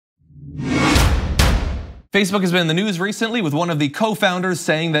Facebook has been in the news recently with one of the co-founders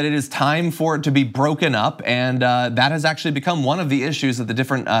saying that it is time for it to be broken up, and that has actually become one of the issues that the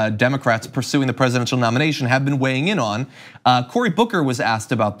different Democrats pursuing the presidential nomination have been weighing in on. Cory Booker was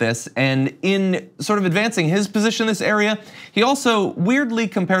asked about this, and in sort of advancing his position in this area, he also weirdly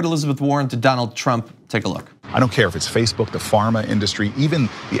compared Elizabeth Warren to Donald Trump. Take a look. I don't care if it's Facebook, the pharma industry, even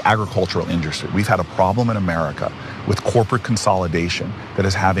the agricultural industry. We've had a problem in America with corporate consolidation that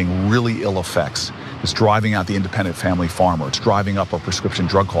is having really ill effects. It's driving out the independent family farmer. It's driving up our prescription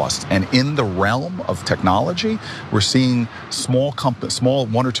drug costs. And in the realm of technology, we're seeing small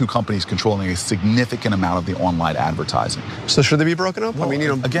one or two companies controlling a significant amount of the online advertising. So should they be broken up? Well, I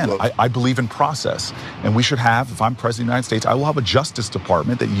mean, again, I believe in process. And we should have, if I'm president of the United States, I will have a Justice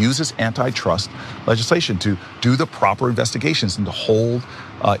Department that uses antitrust legislation to do the proper investigations and to hold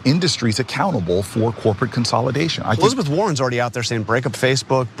industries accountable for corporate consolidation. Elizabeth Warren's already out there saying break up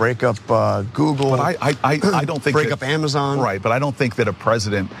Facebook, break up Google. But I don't think break up Amazon. Right, but I don't think that a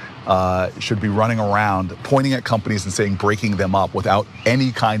president should be running around pointing at companies and saying breaking them up without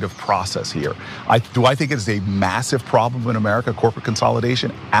any kind of process here. Do I think it is a massive problem in America, corporate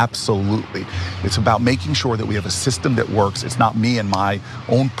consolidation? Absolutely. It's about making sure that we have a system that works. It's not me and my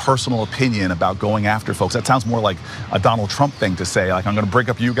own personal opinion about going after folks. That sounds more like a Donald Trump thing to say, like, I'm going to break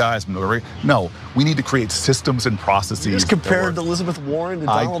up you guys. No, we need to create systems and processes. You just compared Elizabeth Warren to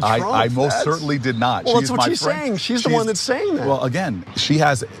Donald Trump. I most certainly did not. Well, that's what she's saying. She's the one that's saying that. Well, again, she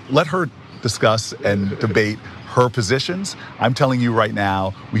has. Let her discuss and debate her positions. I'm telling you right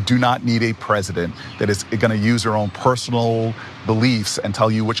now, we do not need a president that is going to use her own personal beliefs and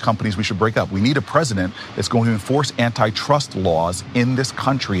tell you which companies we should break up. We need a president that's going to enforce antitrust laws in this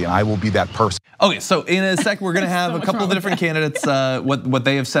country, and I will be that person. Okay, so in a sec, we're gonna have a couple of the different candidates, what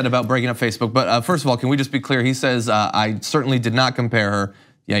they have said about breaking up Facebook. But first of all, can we just be clear? He says, I certainly did not compare her.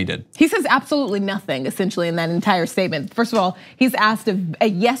 Yeah, he did. He says absolutely nothing, essentially, in that entire statement. First of all, he's asked a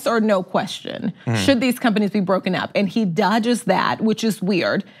yes or no question. Should these companies be broken up? And he dodges that, which is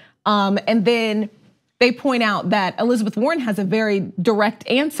weird. And then they point out that Elizabeth Warren has a very direct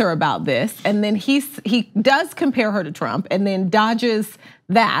answer about this. And then he does compare her to Trump and then dodges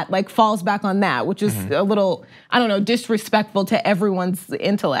that, like falls back on that, which is a little, I don't know, disrespectful to everyone's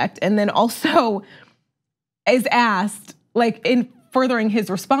intellect. And then also is asked, like in furthering his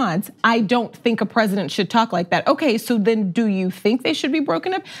response, I don't think a president should talk like that. Okay, so then do you think they should be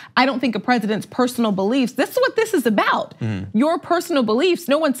broken up? I don't think a president's personal beliefs, this is what this is about. Your personal beliefs,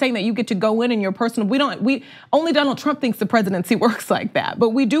 no one's saying that you get to go in and your personal, only Donald Trump thinks the presidency works like that, but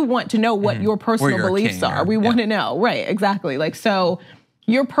we do want to know what your personal beliefs are. We want to know, right, exactly. Like, so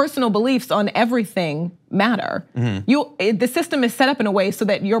your personal beliefs on everything matter. The system is set up in a way so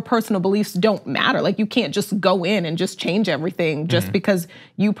that your personal beliefs don't matter. Like you can't just go in and just change everything just because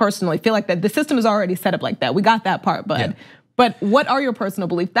you personally feel like that. The system is already set up like that. We got that part, but what are your personal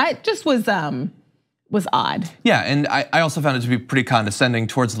beliefs? That just was odd. Yeah, and I also found it to be pretty condescending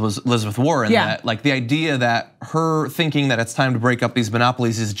towards Elizabeth Warren. That like the idea that her thinking that it's time to break up these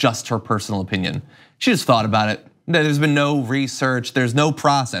monopolies is just her personal opinion. She just thought about it. There's been no research, there's no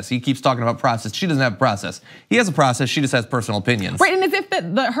process. He keeps talking about process, she doesn't have a process. He has a process, she just has personal opinions. Right, and as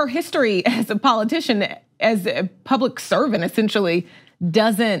if her history as a politician, as a public servant essentially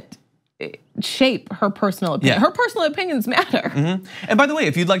doesn't shape her personal opinion. Her personal opinions matter. And by the way,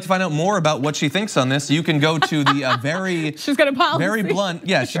 if you'd like to find out more about what she thinks on this, you can go to the very she's got a policy. Very blunt.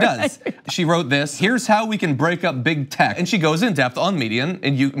 Yeah, she does. She wrote this. Here's how we can break up big tech, and she goes in depth on Medium,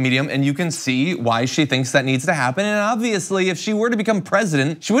 and you can see why she thinks that needs to happen. And obviously, if she were to become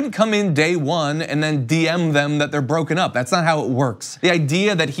president, she wouldn't come in day one and then DM them that they're broken up. That's not how it works. The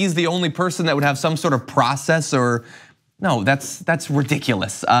idea that he's the only person that would have some sort of process or no, that's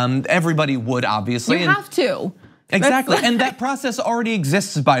ridiculous. Everybody would, obviously. You have to. Exactly, and that process already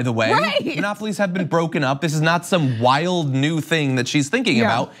exists, by the way. Right. Monopolies have been broken up. This is not some wild new thing that she's thinking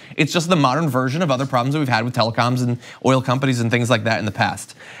about. It's just the modern version of other problems that we've had with telecoms and oil companies and things like that in the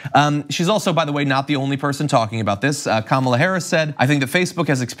past. She's also, by the way, not the only person talking about this. Kamala Harris said, I think that Facebook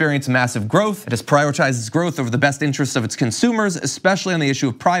has experienced massive growth. It has prioritized its growth over the best interests of its consumers, especially on the issue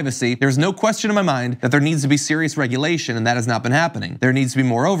of privacy. There's no question in my mind that there needs to be serious regulation, and that has not been happening. There needs to be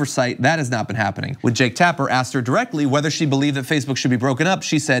more oversight, that has not been happening. When Jake Tapper asked her directly directly whether she believed that Facebook should be broken up,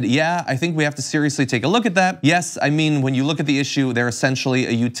 she said, yeah, I think we have to seriously take a look at that. Yes, I mean, when you look at the issue, they're essentially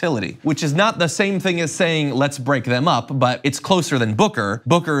a utility, which is not the same thing as saying, let's break them up, but it's closer than Booker.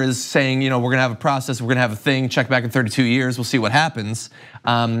 Booker is saying, we're gonna have a process, we're gonna have a thing, check back in 32 years, we'll see what happens.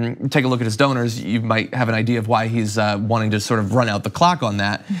 Take a look at his donors, you might have an idea of why he's wanting to sort of run out the clock on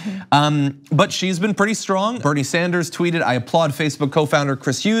that. But she's been pretty strong. Bernie Sanders tweeted, I applaud Facebook co-founder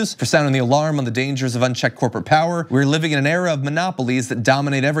Chris Hughes for sounding the alarm on the dangers of unchecked corporate power. We're living in an era of monopolies that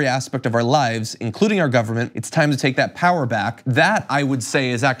dominate every aspect of our lives, including our government. It's time to take that power back. That, I would say,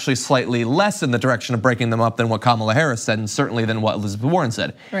 is actually slightly less in the direction of breaking them up than what Kamala Harris said, and certainly than what Elizabeth Warren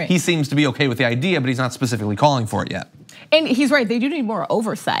said. Right. He seems to be okay with the idea, but he's not specifically calling for it yet. And he's right, they do need more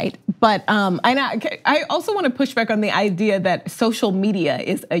oversight. But I also want to push back on the idea that social media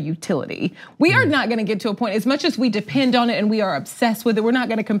is a utility. We are not gonna get to a point, as much as we depend on it and we are obsessed with it, we're not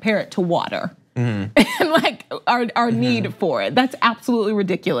gonna compare it to water. And like our need for it. That's absolutely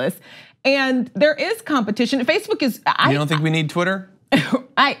ridiculous. And there is competition. Facebook is- You don't think we need Twitter?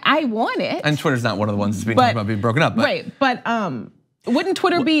 I want it. And Twitter's not one of the ones that's being talked about being broken up. But. Right, but wouldn't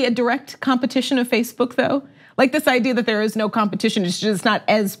Twitter be a direct competition of Facebook though? Like this idea that there is no competition, it's just not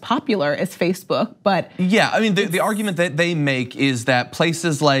as popular as Facebook, but. Yeah, I mean, the argument that they make is that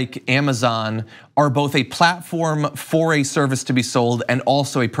places like Amazon are both a platform for a service to be sold and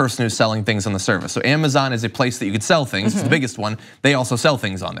also a person who's selling things on the service. So Amazon is a place that you could sell things, it's the biggest one. They also sell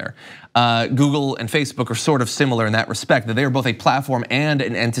things on there. Google and Facebook are sort of similar in that respect, that they are both a platform and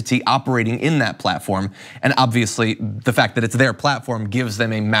an entity operating in that platform. And obviously, the fact that it's their platform gives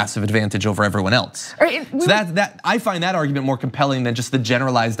them a massive advantage over everyone else. So I find that argument more compelling than just the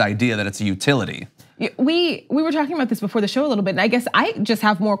generalized idea that it's a utility. We were talking about this before the show a little bit, and I guess I just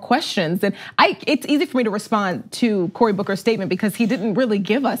have more questions. And it's easy for me to respond to Cory Booker's statement because he didn't really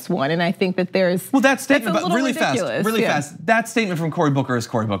give us one, and I think that there's that statement, but really ridiculous. fast. That statement from Cory Booker is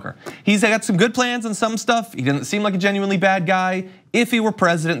Cory Booker. He's got some good plans on some stuff. He doesn't seem like a genuinely bad guy. If he were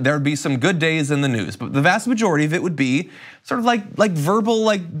president, there would be some good days in the news, but the vast majority of it would be sort of like verbal,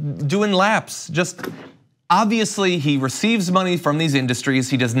 like doing laps, just. Obviously, he receives money from these industries.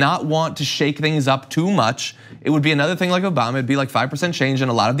 He does not want to shake things up too much. It would be another thing like Obama. It'd be like 5% change in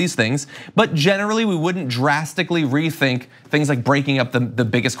a lot of these things. But generally, we wouldn't drastically rethink things like breaking up the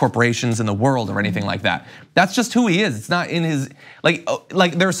biggest corporations in the world or anything like that. That's just who he is. It's not in his, like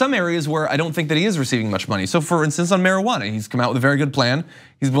there are some areas where I don't think that he is receiving much money. So for instance, on marijuana, he's come out with a very good plan.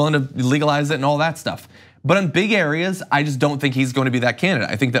 He's willing to legalize it and all that stuff. But in big areas, I just don't think he's going to be that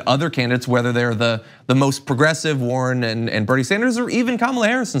candidate. I think that other candidates, whether they're the most progressive, Warren and Bernie Sanders, or even Kamala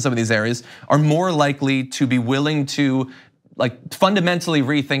Harris in some of these areas, are more likely to be willing to like fundamentally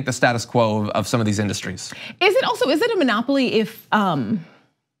rethink the status quo of some of these industries. Is it a monopoly if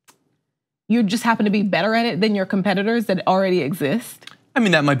you just happen to be better at it than your competitors that already exist? I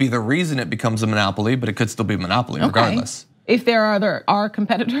mean, that might be the reason it becomes a monopoly, but it could still be a monopoly regardless. If there are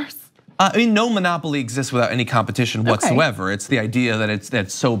competitors? I mean, no monopoly exists without any competition whatsoever. It's the idea that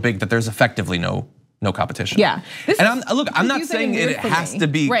it's so big that there's effectively no competition. Yeah. And I'm not saying it has to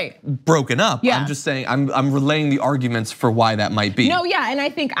be broken up. Yeah. I'm just saying I'm relaying the arguments for why that might be. No, yeah, and I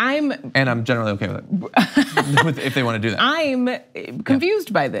think And I'm generally okay with it. If they want to do that. I'm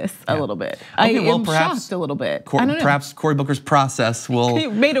confused by this a little bit. Okay, well, I'm perhaps shocked a little bit. Perhaps Cory Booker's process will.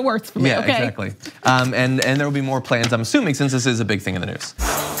 It made it worse for me. Yeah, okay. exactly. And there will be more plans, I'm assuming, since this is a big thing in the news.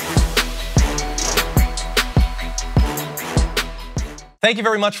 Thank you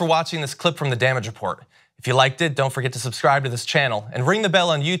very much for watching this clip from The Damage Report. If you liked it, don't forget to subscribe to this channel and ring the bell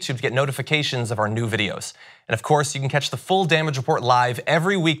on YouTube to get notifications of our new videos. And of course, you can catch the full Damage Report live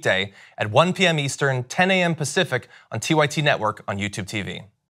every weekday at 1 p.m. Eastern, 10 a.m. Pacific on TYT Network on YouTube TV.